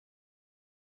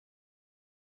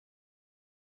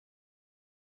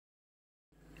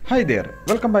Hi there,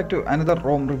 welcome back to another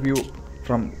ROM review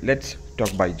from Let's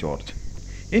Talk by George.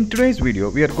 In today's video,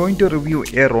 we are going to review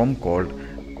a ROM called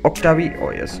Octavi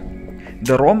OS.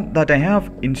 The ROM that I have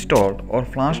installed or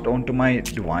flashed onto my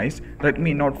device,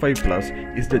 Redmi Note 5 Plus,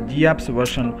 is the GApps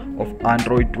version of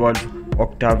Android 12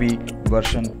 Octavi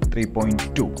version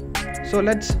 3.2. So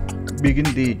let's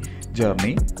begin the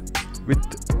journey with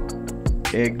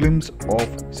a glimpse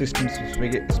of system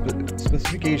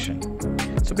specification.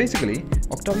 So basically,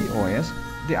 Octavi OS,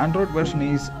 the Android version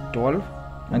is 12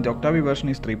 and the Octavi version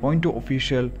is 3.2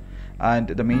 official, and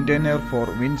the maintainer for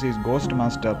Wins is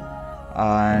Ghostmaster,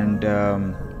 and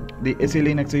the SE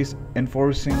Linux is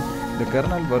enforcing the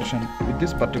kernel version with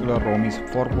this particular ROM is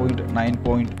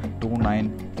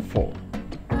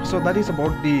 4.9.294. So that is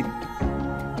about the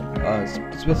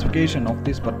specification of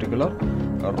this particular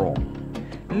ROM.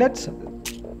 Let's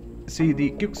see the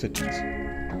quick settings.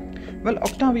 Well,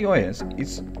 Octavi OS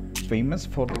is famous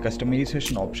for the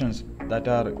customization options that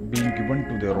are being given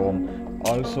to the ROM,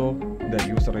 also the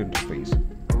user interface.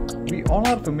 We all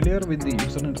are familiar with the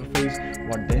user interface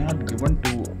what they had given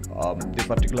to the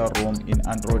particular ROM in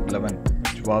Android 11,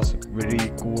 which was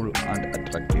very cool and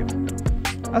attractive.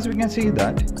 As we can see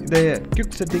that the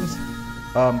quick settings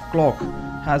clock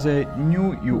has a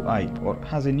new UI or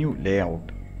has a new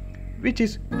layout, which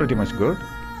is pretty much good.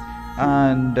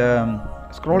 And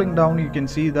scrolling down, you can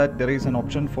see that there is an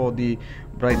option for the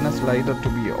brightness slider to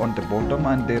be on the bottom,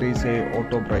 and there is a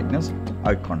auto brightness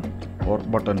icon or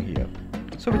button here,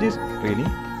 so which is really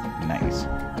nice.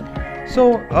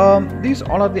 So these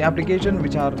all are the applications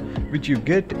which you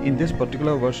get in this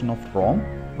particular version of ROM.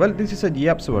 Well, this is a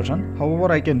GApps version.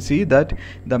 However, I can see that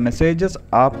the messages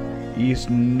app is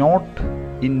not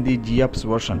in the GApps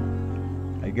version.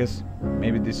 I guess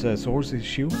maybe this is a source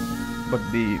issue, but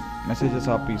the messages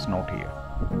app is not here.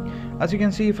 As you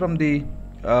can see from the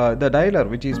dialer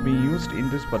which is being used in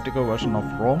this particular version of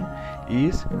ROM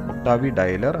is Octavi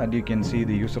dialer, and you can see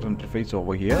the user interface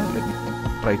over here. Let me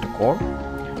try to call.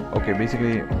 Okay,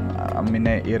 basically I'm in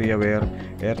an area where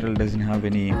Airtel doesn't have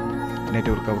any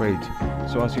network coverage,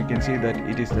 so as you can see that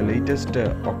it is the latest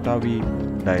Octavi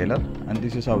dialer, and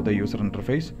this is how the user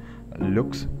interface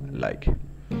looks like.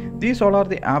 These all are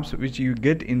the apps which you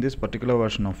get in this particular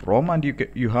version of ROM, and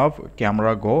you have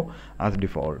Camera Go as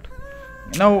default.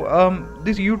 Now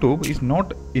this YouTube is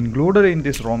not included in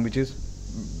this ROM, which is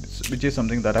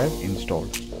something that I have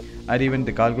installed. And even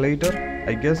the calculator,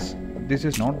 I guess this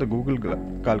is not the Google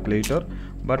calculator,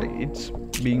 but it's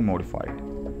being modified,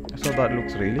 so that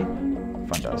looks really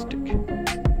fantastic.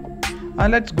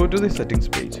 And let's go to the settings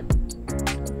page.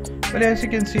 Well, as you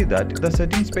can see that the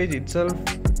settings page itself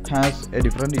has a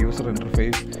different user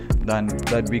interface than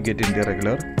that we get in the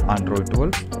regular Android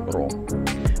 12 ROM.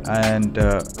 And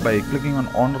by clicking on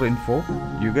Honor Info,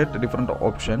 you get a different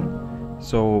option,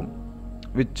 so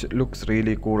which looks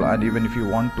really cool. And even if you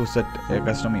want to set a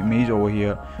custom image over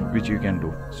here, which you can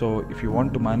do. So if you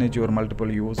want to manage your multiple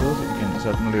users, you can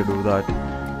certainly do that.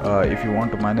 If you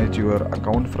want to manage your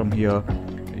account from here,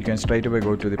 you can straight away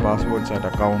go to the passwords and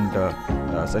account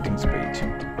settings page.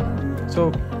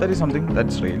 So that is something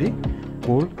that's really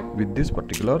cool with this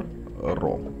particular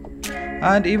ROM.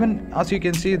 And even as you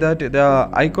can see that the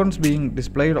icons being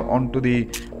displayed onto the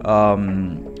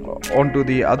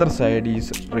other side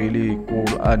is really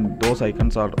cool, and those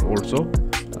icons are also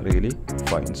really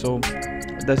fine. So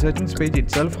the settings page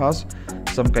itself has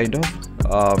some kind of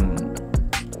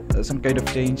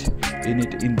change in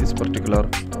it in this particular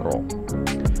ROM.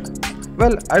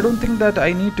 Well, I don't think that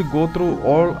I need to go through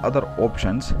all other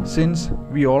options, since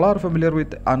we all are familiar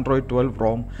with Android 12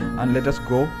 ROM, and let us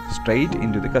go straight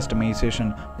into the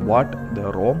customization what the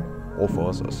ROM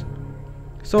offers us.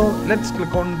 So let's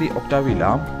click on the Octavi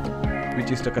Lamp,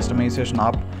 which is the customization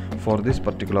app for this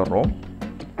particular ROM.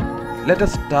 Let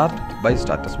us start by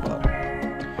status bar.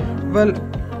 Well,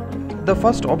 the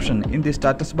first option in the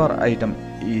status bar item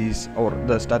is, or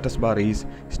the status bar is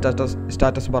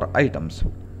status bar items.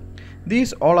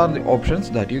 These all are the options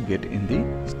that you get in the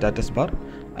status bar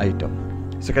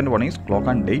item. Second one is clock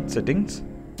and date settings.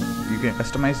 You can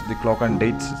customize the clock and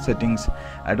date settings.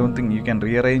 I don't think you can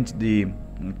rearrange the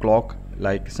clock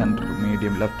like center,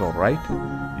 medium, left or right.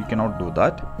 You cannot do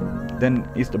that. Then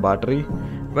is the battery.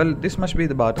 Well, this must be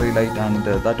the battery light, and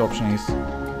that option is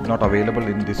not available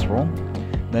in this ROM.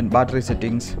 Then battery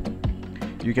settings.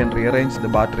 You can rearrange the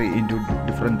battery into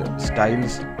different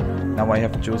styles. Now I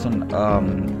have chosen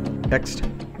text,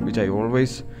 which I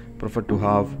always prefer to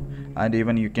have, and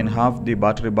even you can have the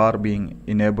battery bar being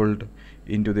enabled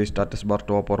into the status bar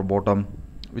top or bottom,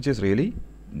 which is really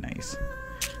nice.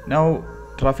 Now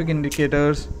traffic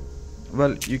indicators,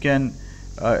 well, you can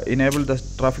enable the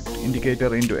traffic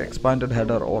indicator into expanded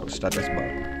header or status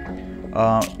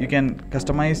bar. You can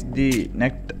customize the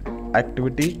net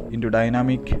activity into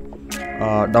dynamic,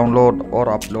 download or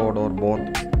upload, or both,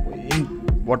 in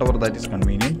whatever that is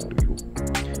convenient to you.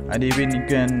 And even you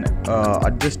can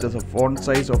adjust the font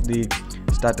size of the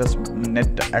status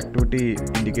net activity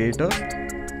indicator.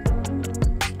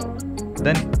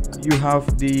 Then you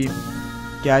have the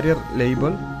carrier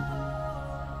label.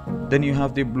 Then you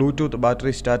have the Bluetooth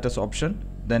battery status option.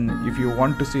 Then if you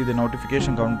want to see the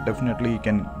notification count, definitely you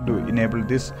can enable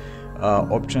this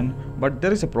option. But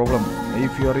there is a problem.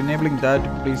 If you are enabling that,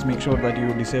 please make sure that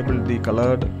you disable the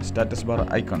colored status bar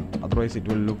icon, otherwise it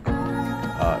will look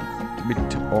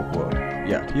bit awkward.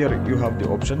 Yeah, here you have the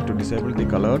option to disable the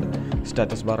colored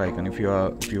status bar icon. If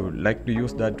you like to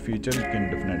use that feature, you can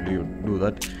definitely do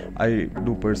that. I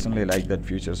do personally like that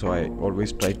feature, so I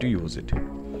always try to use it.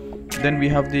 Then we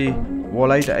have the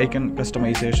wallet icon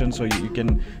customization, so you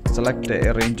can select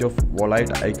a range of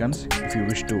wallet icons if you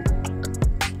wish to.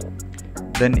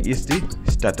 Then is the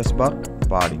status bar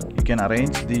padding. You can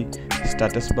arrange the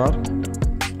status bar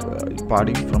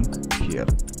padding from here.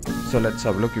 So let's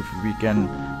have a look if we can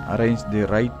arrange the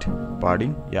right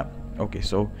padding. Yeah, okay,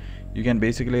 so you can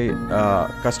basically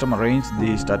custom arrange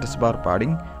the status bar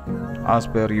padding as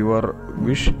per your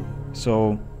wish.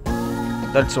 So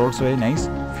that's also a nice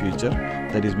feature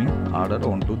that is being added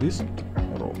onto this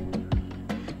ROM.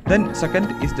 Then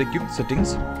second is the quick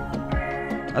settings.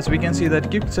 As we can see that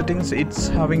quick settings, it's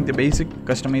having the basic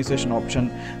customization option.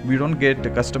 We don't get a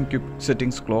custom quick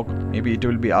settings clock. Maybe it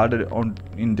will be added on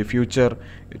in the future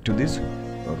to this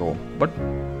ROM, but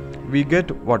we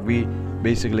get what we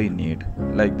basically need,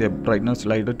 like the brightness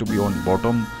slider to be on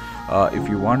bottom. If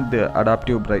you want the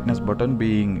adaptive brightness button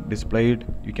being displayed,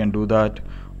 you can do that,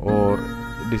 or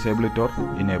disable it or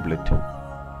enable it.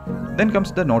 Then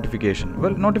comes the notification.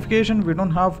 Well, notification, we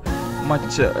don't have much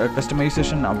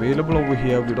customization available over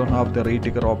here. We don't have the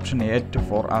reticker option yet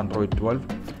for Android 12.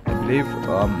 I believe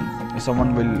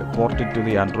someone will port it to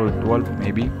the Android 12,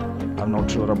 maybe. I'm not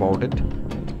sure about it.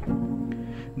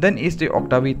 Then is the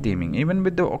Octavi theming. Even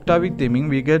with the Octavi theming,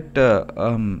 we get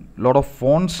lot of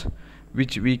fonts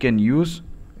which we can use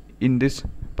in this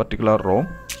particular ROM.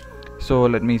 So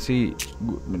let me see,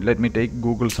 let me take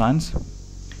Google Sans,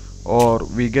 or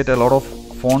we get a lot of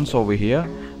fonts over here,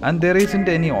 and there isn't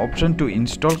any option to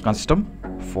install custom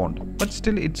font, but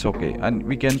still it's okay. And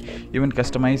we can even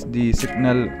customize the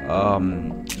signal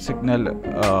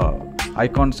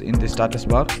icons in the status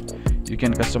bar. You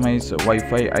can customize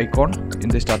Wi-Fi icon in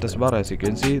the status bar. As you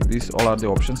can see, these all are the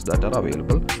options that are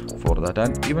available for that.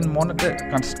 And even monitor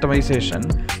customization,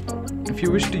 if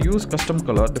you wish to use custom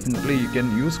color, definitely you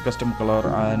can use custom color.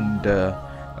 And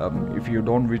if you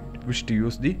don't wish to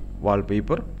use the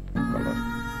wallpaper color.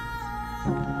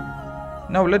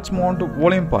 Now let's move on to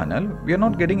volume panel. We are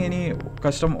not getting any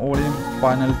custom volume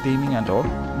panel theming and all,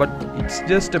 but it's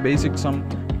just a basic some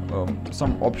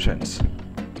options.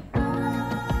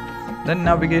 Then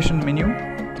navigation menu.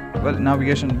 Well,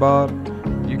 navigation bar,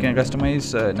 you can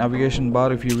customize navigation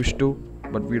bar if you wish to,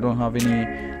 but we don't have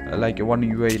any like a one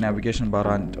UI navigation bar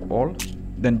and all.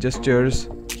 Then gestures,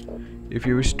 if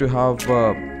you wish to have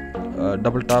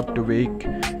double tap to wake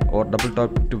or double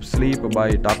tap to sleep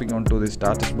by tapping onto the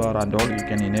status bar and all, you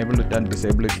can enable it and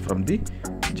disable it from the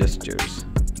gestures.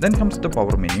 Then comes the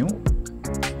power menu.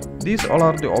 These all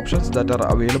are the options that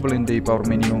are available in the power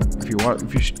menu. If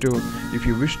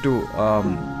you wish to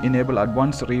enable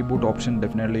advanced reboot option,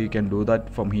 definitely you can do that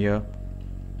from here.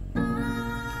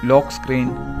 Lock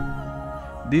screen.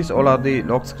 These all are the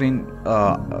lock screen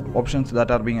options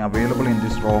that are being available in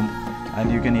this ROM,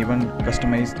 and you can even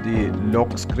customize the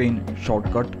lock screen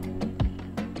shortcut.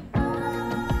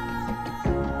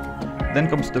 Then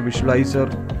comes the visualizer.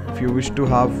 If you wish to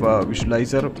have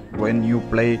visualizer when you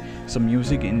play some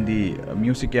music in the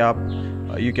music app,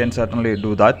 you can certainly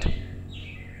do that.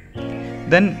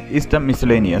 Then is the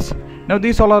miscellaneous. Now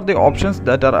these all are the options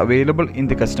that are available in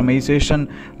the customization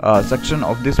section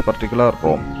of this particular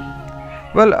ROM.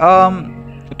 Well,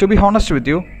 to be honest with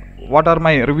you, what are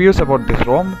my reviews about this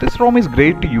ROM? This ROM is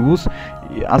great to use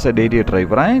as a daily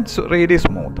driver, and it's really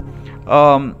smooth.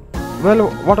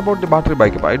 Well, what about the battery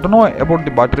backup? I don't know about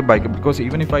the battery backup, because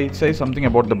even if I say something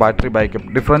about the battery backup,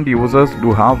 different users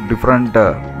do have different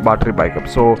battery backup.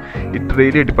 So it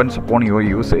really depends upon your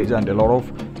usage and a lot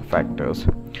of factors.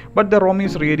 But the ROM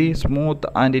is really smooth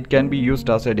and it can be used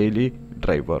as a daily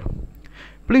driver.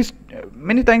 Please,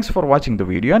 many thanks for watching the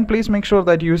video, and please make sure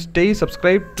that you stay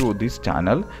subscribed to this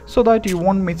channel so that you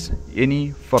won't miss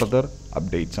any further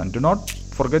updates, and do not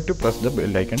forget to press the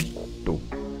bell icon too.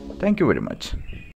 Thank you very much.